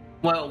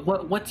 Well,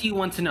 what do you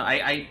want to know?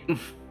 I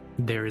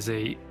There is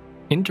a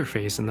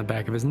interface in the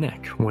back of his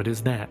neck. What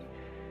is that?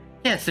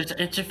 Yes, there's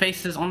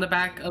interfaces on the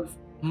back of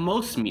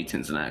most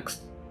mutants'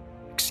 necks.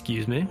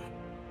 Excuse me?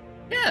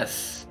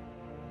 Yes.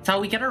 That's how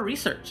we get our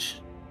research.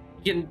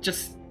 You can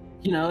just,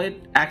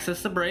 it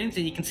access the brains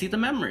and you can see the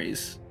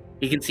memories.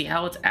 You can see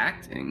how it's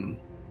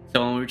acting.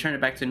 So when we return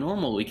it back to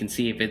normal, we can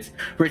see if it's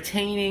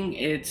retaining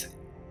its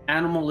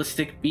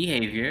animalistic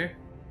behavior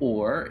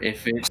or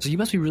if it's... So you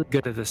must be really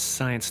good at the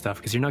science stuff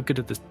because you're not good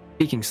at the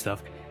speaking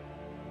stuff.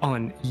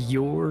 On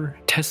your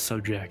test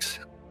subjects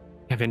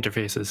have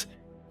interfaces.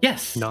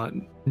 Yes. Not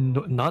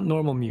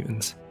normal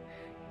mutants.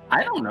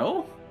 I don't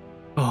know.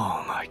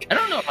 Oh my god. I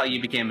don't know how you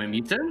became a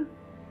mutant.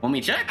 Want me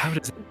check?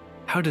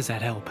 How does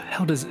that help?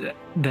 How does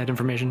that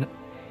information...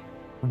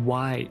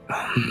 Why?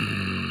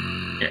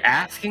 You're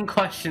asking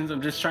questions.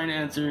 I'm just trying to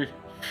answer.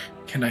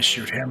 Can I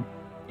shoot him?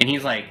 And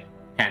he's like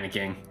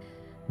panicking.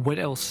 What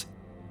else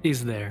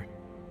is there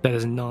that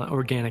is not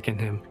organic in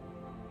him?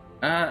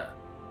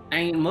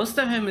 Most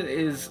of him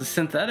is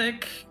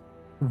synthetic.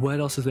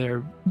 What else is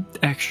there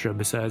extra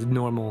besides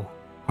normal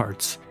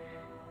parts?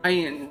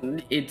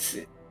 It's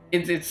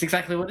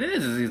exactly what it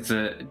is. It's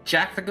a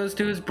jack that goes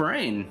to his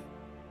brain.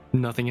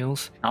 Nothing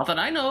else? Not that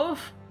I know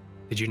of.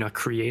 Did you not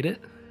create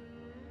it?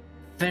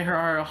 There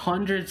are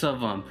hundreds of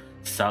them.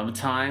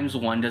 Sometimes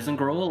one doesn't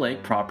grow a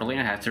leg properly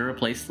and I have to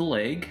replace the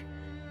leg.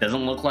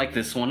 Doesn't look like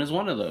this one is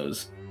one of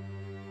those.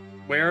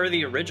 Where are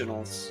the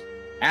originals?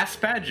 Ask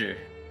Badger.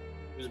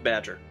 Who's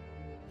Badger?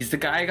 He's the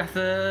guy I got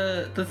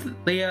the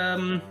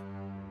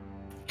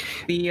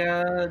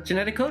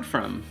genetic code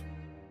from.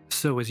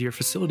 So is your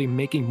facility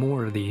making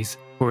more of these,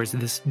 or is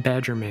this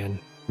Badger Man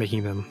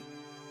making them?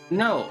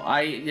 No,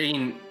 I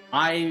mean,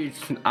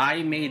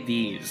 I made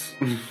these.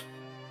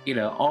 You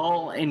know,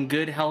 all in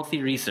good,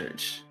 healthy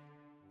research.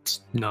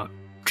 It's not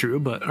true,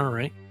 but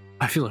alright.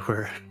 I feel like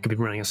we're gonna be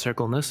running a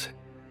circle in this.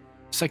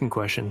 Second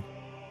question.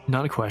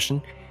 Not a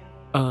question.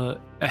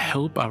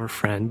 Help our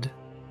friend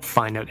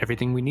find out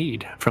everything we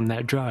need from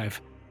that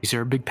drive. Is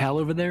there a big pal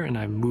over there? And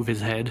I move his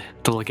head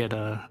to look at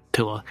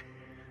Tilla.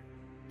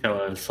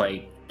 Tilla's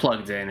like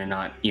plugged in and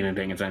not even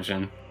paying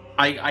attention.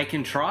 I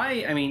can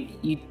try. I mean,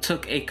 you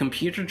took a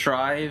computer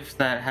drive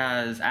that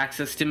has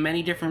access to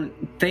many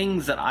different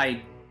things that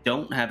I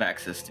don't have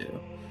access to.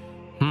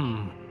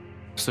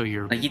 So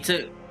you're Like you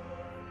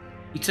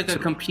took a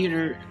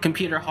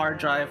computer hard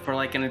drive for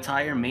like an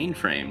entire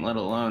mainframe, let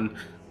alone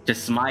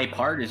just my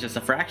part is just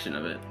a fraction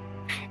of it.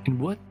 And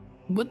what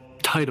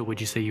title would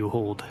you say you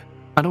hold?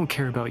 I don't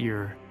care about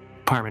your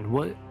department.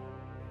 What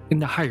in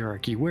the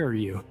hierarchy? Where are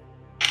you?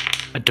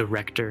 A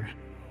director,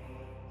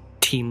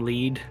 team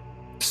lead,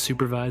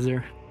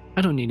 supervisor?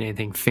 I don't need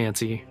anything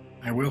fancy.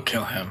 I will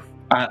kill him.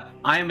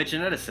 I am a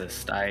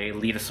geneticist. I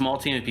lead a small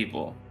team of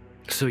people.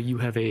 So you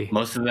have a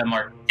Most of them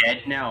are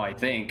dead now, I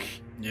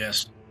think.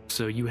 Yes.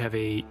 so you have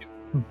a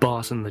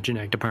boss in the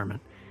genetic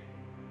department,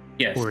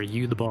 Yes. or are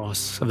you the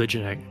boss of the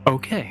genetic?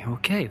 Okay.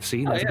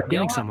 See, that's yeah,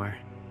 beginning yeah. somewhere.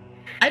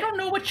 I don't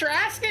know what you're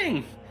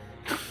asking.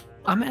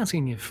 I'm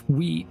asking if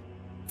we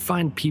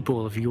find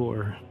people of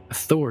your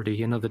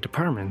authority in other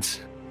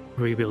departments,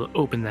 will you be able to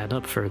open that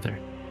up further?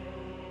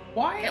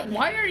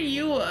 Why are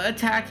you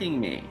attacking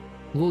me?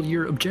 Well,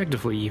 you're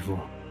objectively evil.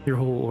 Your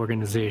whole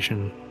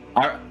organization.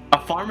 Are a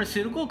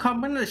pharmaceutical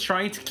company that's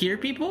trying to cure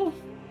people?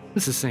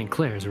 This is St.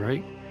 Clair's,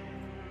 right?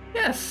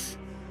 Yes.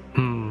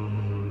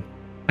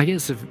 I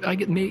guess if I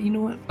get, you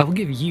know what? I'll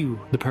give you,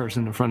 the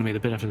person in front of me, the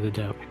benefit of the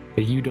doubt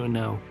that you don't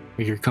know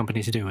what your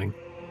company's doing.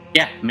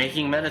 Yeah,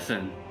 making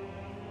medicine.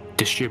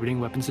 Distributing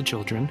weapons to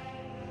children,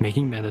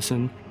 making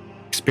medicine,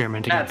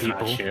 experimenting That's on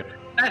people. not true.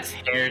 That's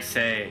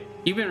hearsay.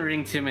 You've been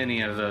reading too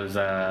many of those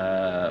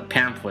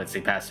pamphlets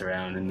they pass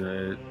around in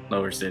the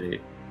lower city.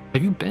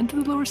 Have you been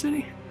to the lower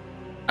city?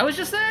 I was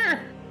just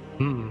there.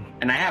 Hmm.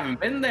 And I haven't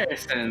been there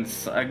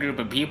since a group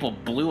of people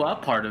blew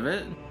up part of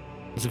it.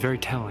 It's very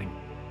telling.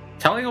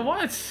 Telling of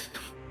what?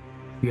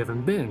 You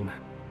haven't been.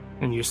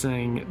 And you're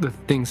saying the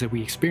things that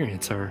we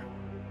experience are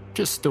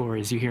just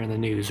stories you hear in the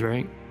news,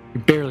 right?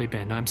 You've barely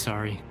been, I'm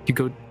sorry. You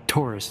go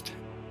tourist.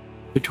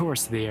 You're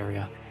tourist to the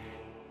area.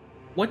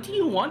 What do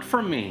you want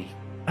from me?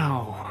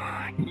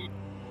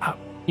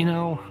 You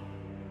know,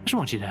 I just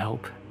want you to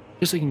help.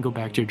 Just so you can go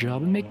back to your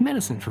job and make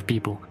medicine for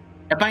people.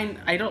 If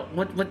I don't,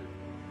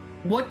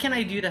 what can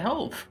I do to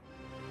help?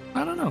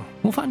 I don't know.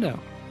 We'll find out.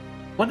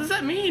 What does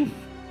that mean?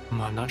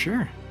 I'm not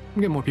sure.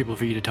 We'll get more people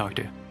for you to talk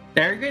to.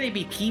 There are going to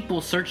be people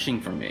searching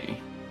for me.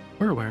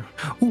 We're aware.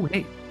 Oh,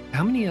 hey,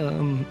 how many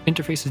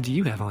interfaces do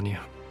you have on you?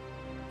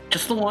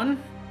 Just the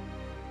one?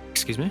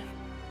 Excuse me?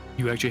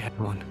 You actually have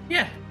one.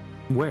 Yeah,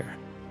 Where?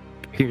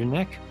 Here your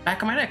neck?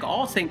 back of my neck.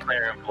 All St.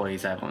 Clair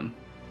employees have one.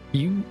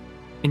 You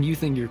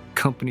think your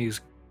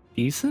company's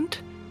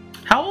decent?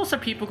 How else are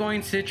people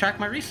going to track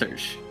my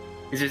research?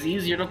 It's just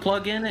easier to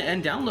plug in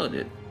and download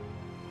it.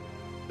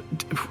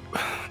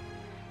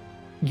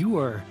 You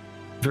are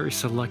very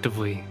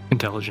selectively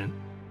intelligent.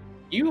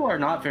 You are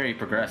not very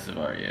progressive,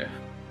 are you?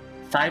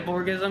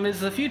 Cyborgism is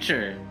the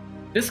future.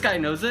 This guy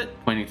knows it,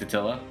 pointing to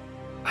Tilla.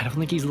 I don't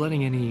think he's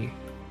letting any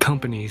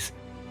companies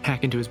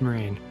hack into his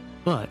brain.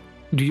 But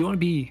do you want to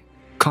be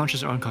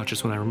conscious or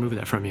unconscious when I remove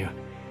that from you?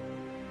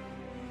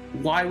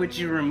 Why would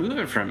you remove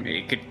it from me?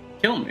 It could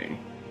kill me.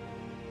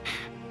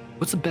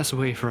 What's the best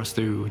way for us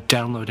to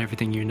download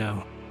everything you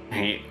know?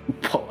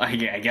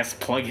 I guess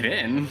plug it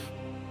in.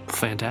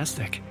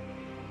 Fantastic.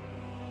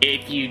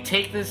 If you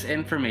take this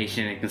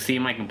information and can see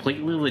my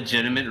completely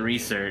legitimate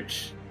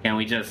research, can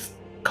we just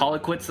call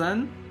it quits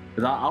then?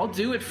 'Cause I'll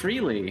do it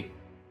freely.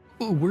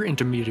 We're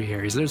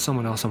intermediaries. There's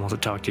someone else that wants to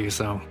talk to you,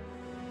 so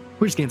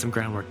we're just getting some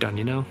groundwork done,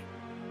 you know?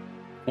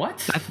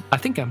 What? I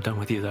think I'm done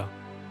with you, though.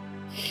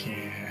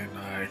 Can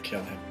I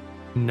kill him?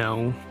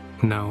 No.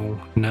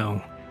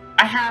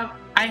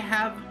 I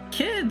have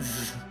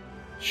kids.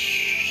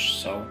 Shh.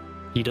 So?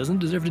 He doesn't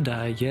deserve to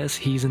die. Yes,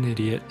 he's an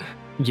idiot.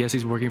 Yes,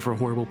 he's working for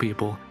horrible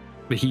people.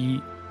 But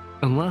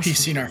unless... He's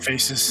seen our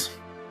faces.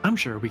 I'm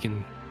sure we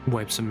can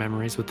wipe some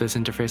memories with this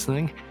interface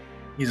thing.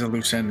 He's a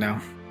loose end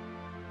now.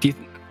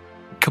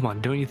 Come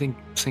on, don't you think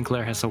St.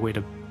 Clair has a way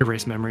to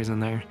erase memories in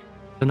there?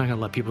 They're not gonna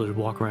let people just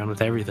walk around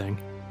with everything.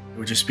 It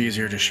would just be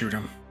easier to shoot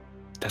him.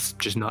 That's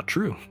just not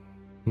true.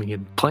 We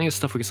get plenty of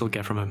stuff we can still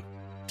get from him.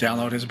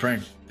 Download his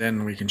brain.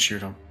 Then we can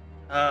shoot him.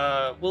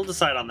 We'll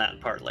decide on that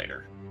part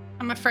later.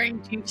 I'm afraid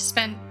you've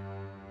spent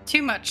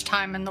too much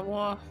time in the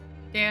war,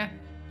 dear.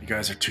 You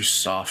guys are too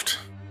soft.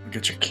 I'll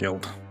get you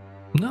killed.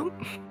 No,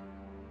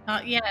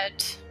 Not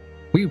yet.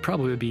 we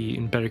probably would be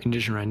in better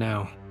condition right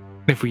now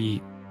if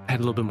we had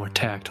a little bit more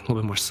tact, a little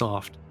bit more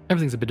soft.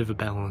 Everything's a bit of a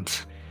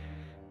balance.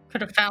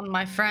 Could have found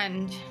my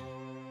friend.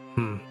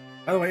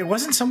 By the way,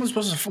 wasn't someone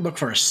supposed to look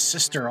for a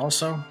sister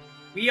also?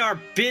 We are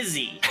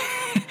busy.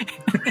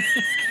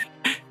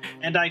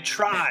 And I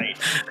tried.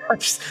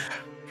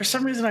 For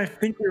some reason, I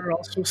think we were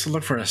all supposed to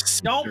look for a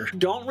sister.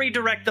 Don't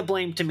redirect the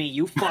blame to me.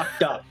 You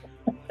fucked up.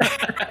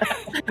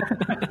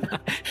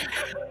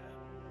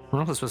 We're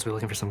also supposed to be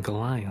looking for some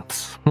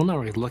Goliaths. Well, not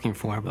really looking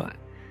for, but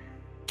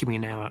keeping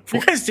an eye out for.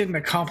 You guys didn't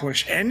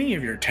accomplish any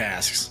of your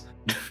tasks.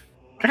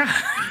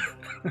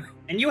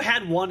 And you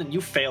had one and you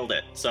failed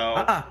it, so...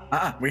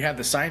 We had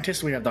the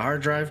scientist, we had the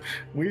hard drive.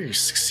 We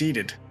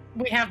succeeded.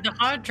 We have the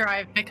hard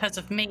drive because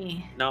of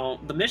me. No,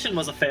 the mission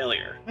was a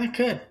failure.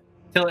 Good.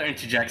 Tiller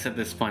interjects at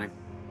this point.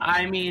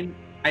 I mean,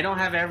 I don't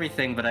have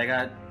everything, but I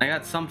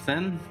got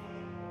something.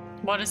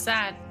 What is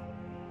that?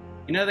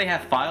 You know they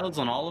have files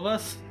on all of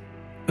us?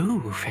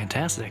 Ooh,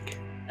 fantastic.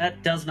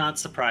 That does not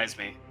surprise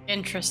me.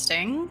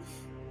 Interesting.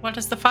 What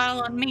does the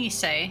file on me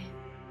say?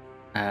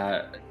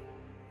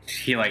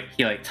 He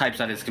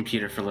types on his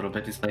computer for a little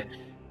bit. He's like,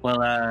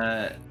 well,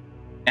 it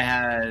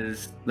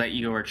has that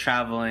you were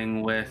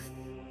traveling with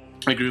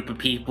a group of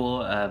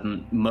people.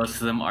 Most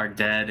of them are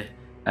dead.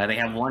 They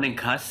have one in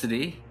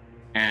custody,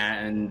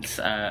 and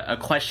a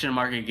question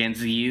mark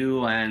against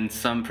you and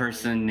some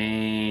person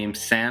named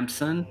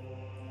Samson.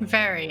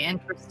 Very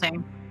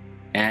interesting.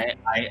 And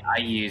I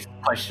use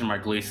question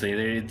mark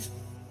loosely.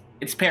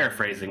 It's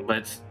paraphrasing,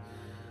 but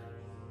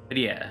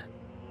yeah.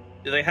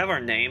 Do they have our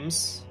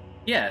names?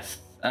 Yes.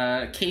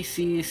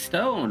 Casey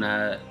Stone.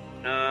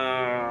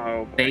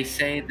 No. They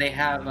say they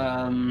have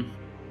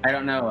I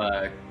don't know,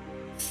 a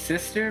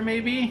sister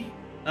maybe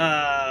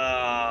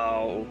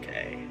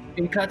Okay.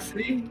 in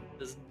custody.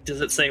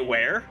 Does it say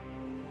where?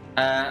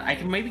 I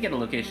can maybe get a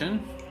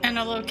location. And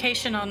a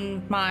location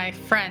on my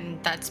friend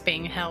that's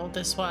being held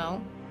as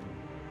well.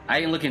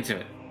 I can look into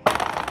it.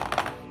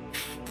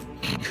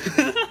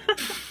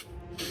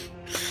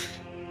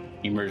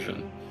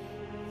 Immersion.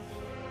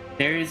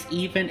 There is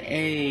even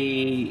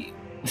a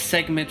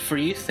segment for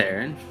you,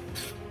 Theron.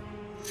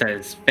 It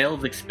says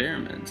failed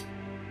experiment.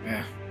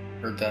 Yeah,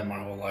 heard that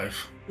my whole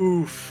life.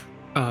 Oof.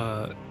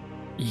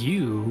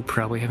 You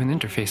probably have an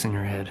interface in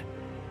your head.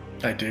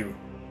 I do.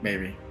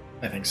 Maybe.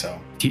 I think so.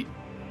 Do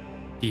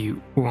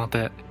you want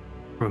that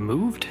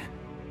removed?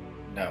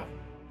 No.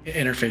 It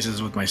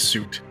interfaces with my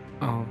suit.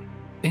 Oh,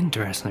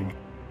 interesting.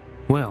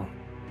 Well,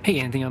 hey,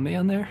 anything on me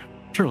on there?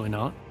 Surely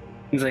not.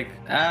 He's like,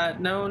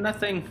 no,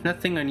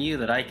 nothing on you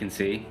that I can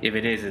see. If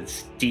it is,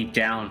 it's deep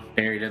down,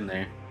 buried in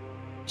there.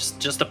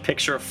 Just a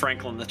picture of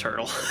Franklin the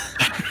turtle.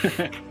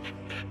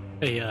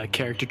 A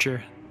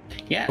caricature,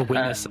 Yeah. a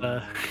witness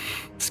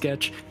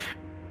sketch.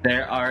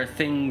 There are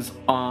things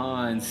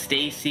on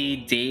Stacy,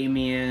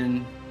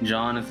 Damien,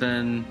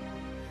 Jonathan,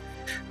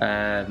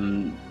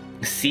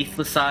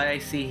 Ceithless I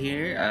see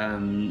here.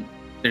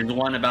 There's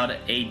one about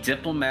a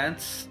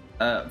diplomat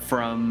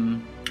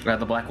from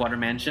the Blackwater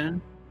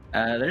Mansion.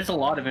 There's a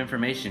lot of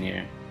information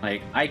here.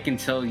 Like, I can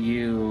tell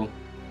you,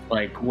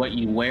 like, what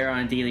you wear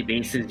on a daily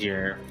basis,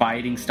 your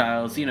fighting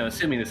styles,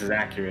 assuming this is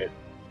accurate.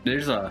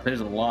 There's a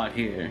lot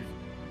here.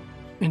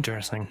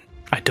 Interesting.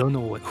 I don't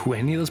know who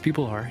any of those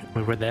people are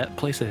or where that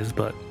place is,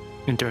 but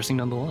interesting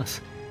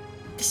nonetheless.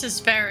 This is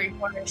very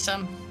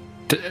worrisome.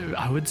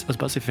 I was about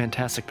to say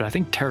fantastic, but I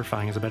think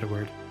terrifying is a better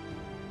word.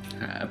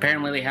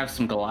 Apparently they have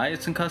some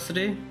Goliaths in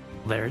custody.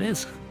 There it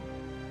is.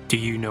 Do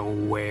you know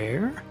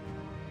where?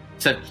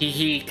 So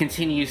he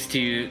continues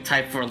to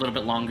type for a little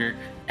bit longer,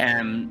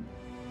 and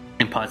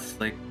pauses,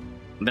 like,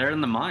 they're in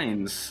the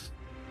mines.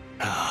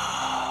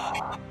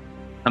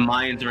 The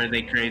mines where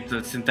they create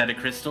the synthetic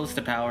crystals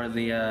to power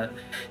the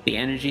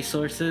energy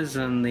sources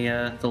and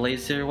the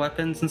laser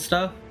weapons and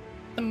stuff.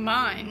 The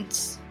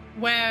mines.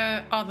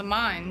 Where are the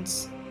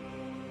mines?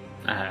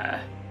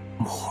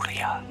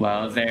 Moria.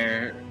 Well,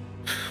 they're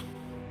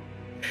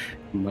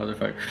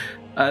motherfucker.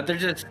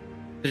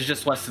 They're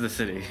just west of the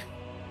city.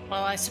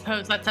 Well, I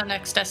suppose that's our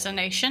next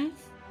destination.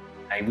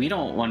 We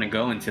don't want to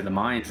go into the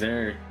mines.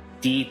 They're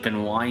deep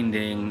and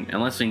winding.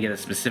 Unless we can get a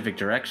specific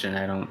direction,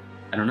 I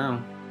don't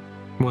know.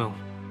 Well,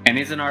 And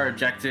isn't our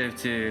objective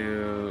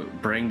to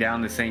bring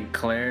down the St.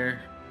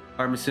 Clair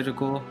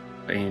pharmaceutical?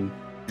 I mean,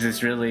 is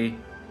this really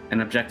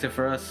an objective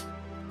for us?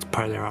 it's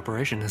part of their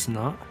operation, is it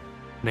not?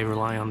 They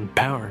rely on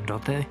power,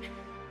 don't they?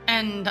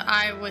 And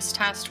I was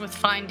tasked with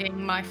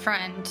finding my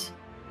friend,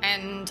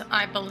 and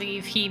I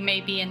believe he may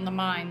be in the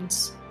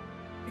mines.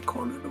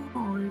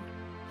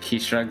 He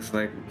shrugs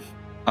like,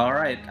 all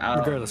right.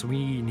 Regardless,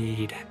 we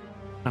need...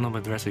 I don't know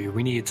about the rest of you.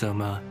 We need some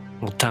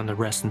little time to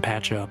rest and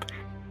patch up.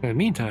 In the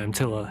meantime,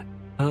 Tilla,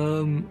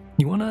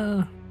 you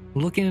wanna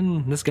look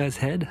in this guy's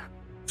head?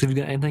 See if you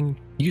got anything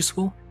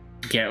useful?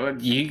 Yeah,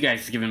 well, you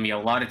guys have given me a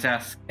lot of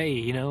tasks.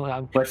 Hey,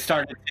 Let's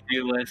start a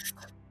to-do list.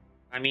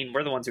 I mean,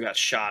 we're the ones who got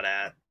shot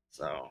at,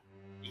 so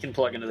you can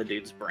plug into the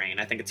dude's brain.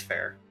 I think it's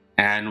fair.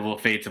 And we'll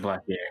fade to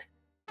black here.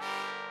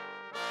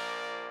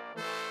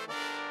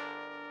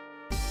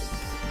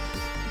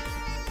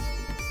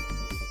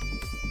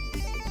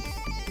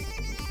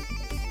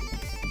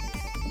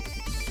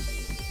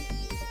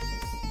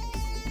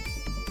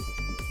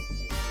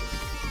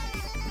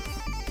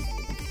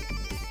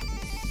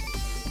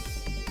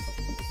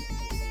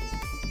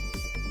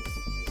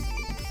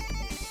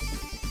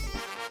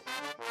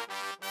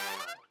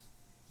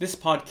 This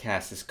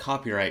podcast is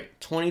copyright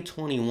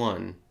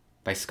 2021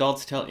 by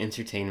Scald's Tale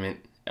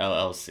Entertainment,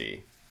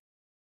 LLC.